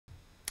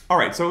All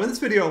right, so in this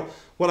video,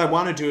 what I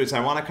want to do is I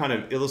want to kind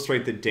of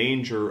illustrate the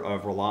danger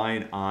of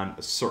relying on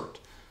assert.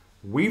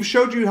 We've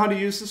showed you how to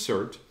use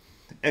assert,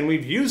 and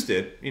we've used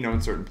it,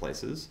 in certain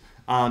places.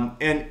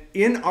 And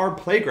in our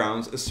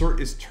playgrounds,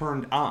 assert is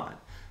turned on.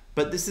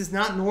 But this is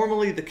not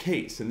normally the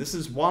case, and this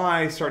is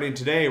why, starting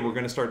today, we're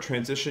going to start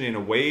transitioning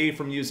away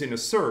from using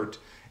assert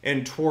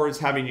and towards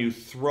having you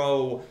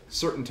throw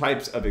certain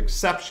types of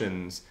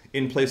exceptions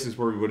in places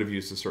where we would have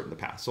used assert in the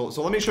past. So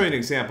let me show you an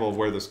example of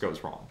where this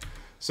goes wrong.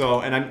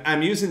 So, and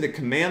I'm using the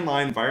command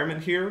line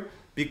environment here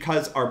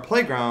because our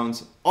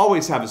playgrounds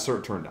always have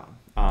assert turned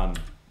on.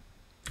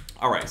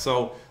 All right,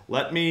 so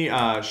let me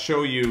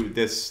show you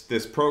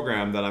this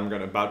program that I'm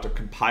about to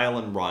compile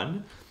and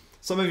run.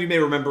 Some of you may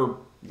remember,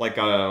 like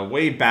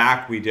way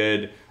back, we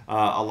did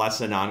a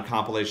lesson on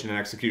compilation and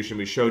execution.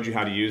 We showed you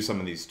how to use some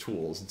of these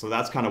tools, and so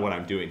that's kind of what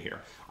I'm doing here.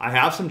 I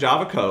have some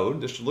Java code.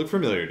 This should look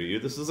familiar to you.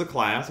 This is a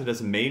class. It has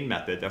a main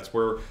method. That's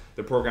where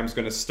the program's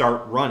going to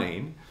start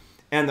running.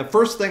 And the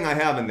first thing I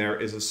have in there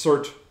is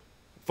assert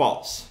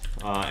false.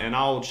 And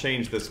I'll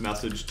change this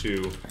message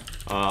to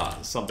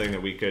something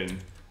that we can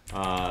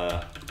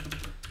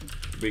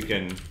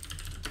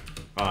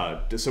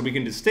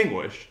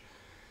distinguish.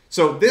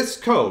 So this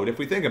code, if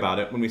we think about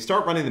it, when we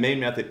start running the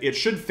main method, it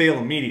should fail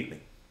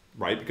immediately,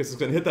 right? Because it's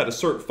going to hit that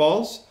assert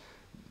false,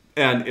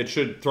 and it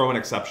should throw an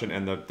exception,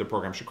 and the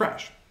program should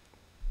crash.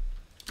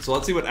 So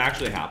let's see what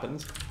actually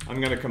happens.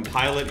 I'm going to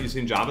compile it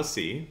using Java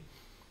C,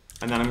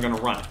 and then I'm going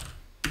to run it.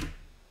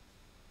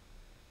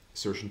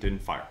 Assertion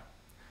didn't fire.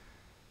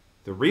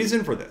 The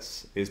reason for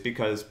this is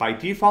because by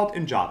default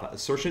in Java,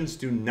 assertions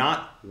do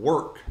not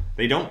work.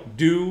 They don't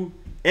do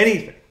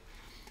anything.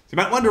 So you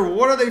might wonder,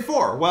 what are they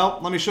for? Well,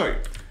 let me show you.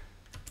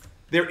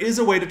 There is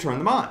a way to turn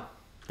them on.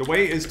 The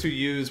way is to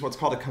use what's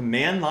called a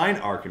command line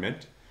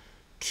argument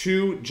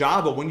to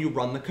Java when you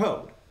run the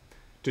code.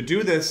 To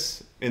do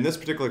this, in this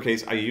particular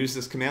case, I use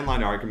this command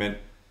line argument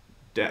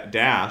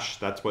dash.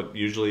 That's what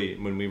usually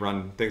when we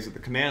run things at the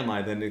command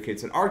line, that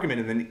indicates an argument,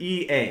 and then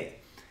EA.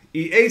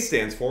 EA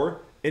stands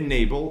for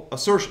enable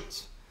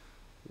assertions.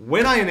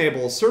 When I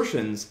enable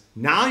assertions,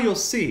 now you'll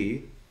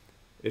see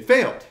it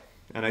failed.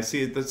 And I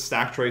see the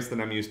stack trace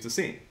that I'm used to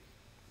seeing.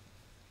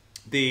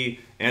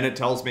 And it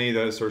tells me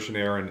the assertion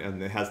error,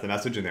 and it has the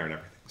message in there and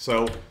everything.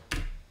 So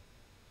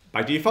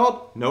by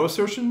default, no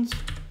assertions,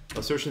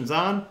 assertions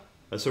on,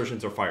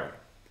 assertions are firing.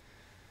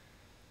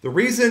 The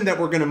reason that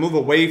we're going to move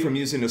away from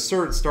using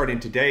assert starting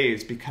today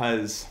is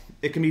because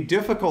it can be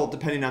difficult,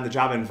 depending on the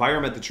Java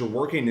environment that you're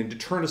working in, to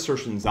turn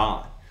assertions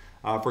on.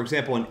 For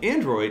example, in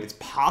Android, it's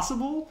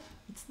possible,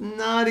 it's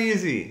not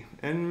easy,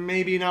 and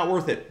maybe not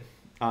worth it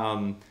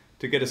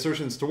to get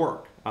assertions to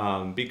work.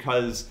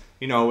 Because,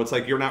 it's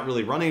like you're not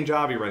really running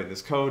Java, you're writing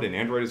this code, and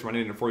Android is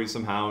running it for you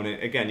somehow. And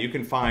again, you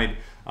can find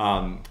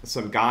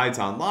some guides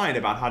online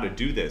about how to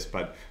do this,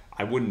 but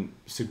I wouldn't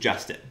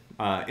suggest it.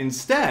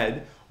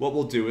 Instead, what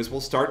we'll do is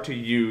we'll start to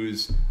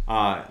use,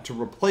 to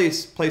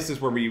replace places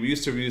where we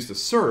used to use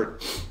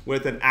assert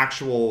with an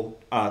actual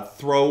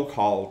throw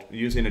called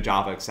using a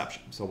Java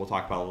exception. So we'll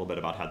talk about a little bit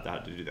about how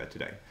to do that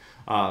today.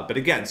 But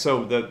again,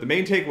 so the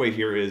main takeaway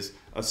here is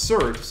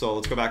assert. So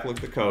let's go back and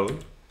look at the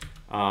code.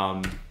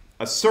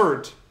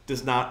 Assert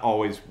does not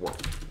always work.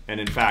 And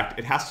in fact,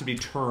 it has to be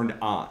turned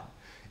on.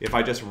 If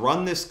I just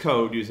run this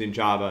code using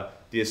Java,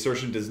 the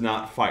assertion does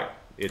not fire.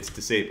 It's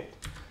disabled.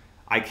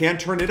 I can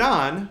turn it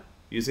on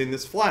using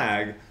this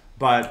flag,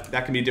 but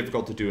that can be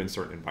difficult to do in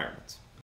certain environments.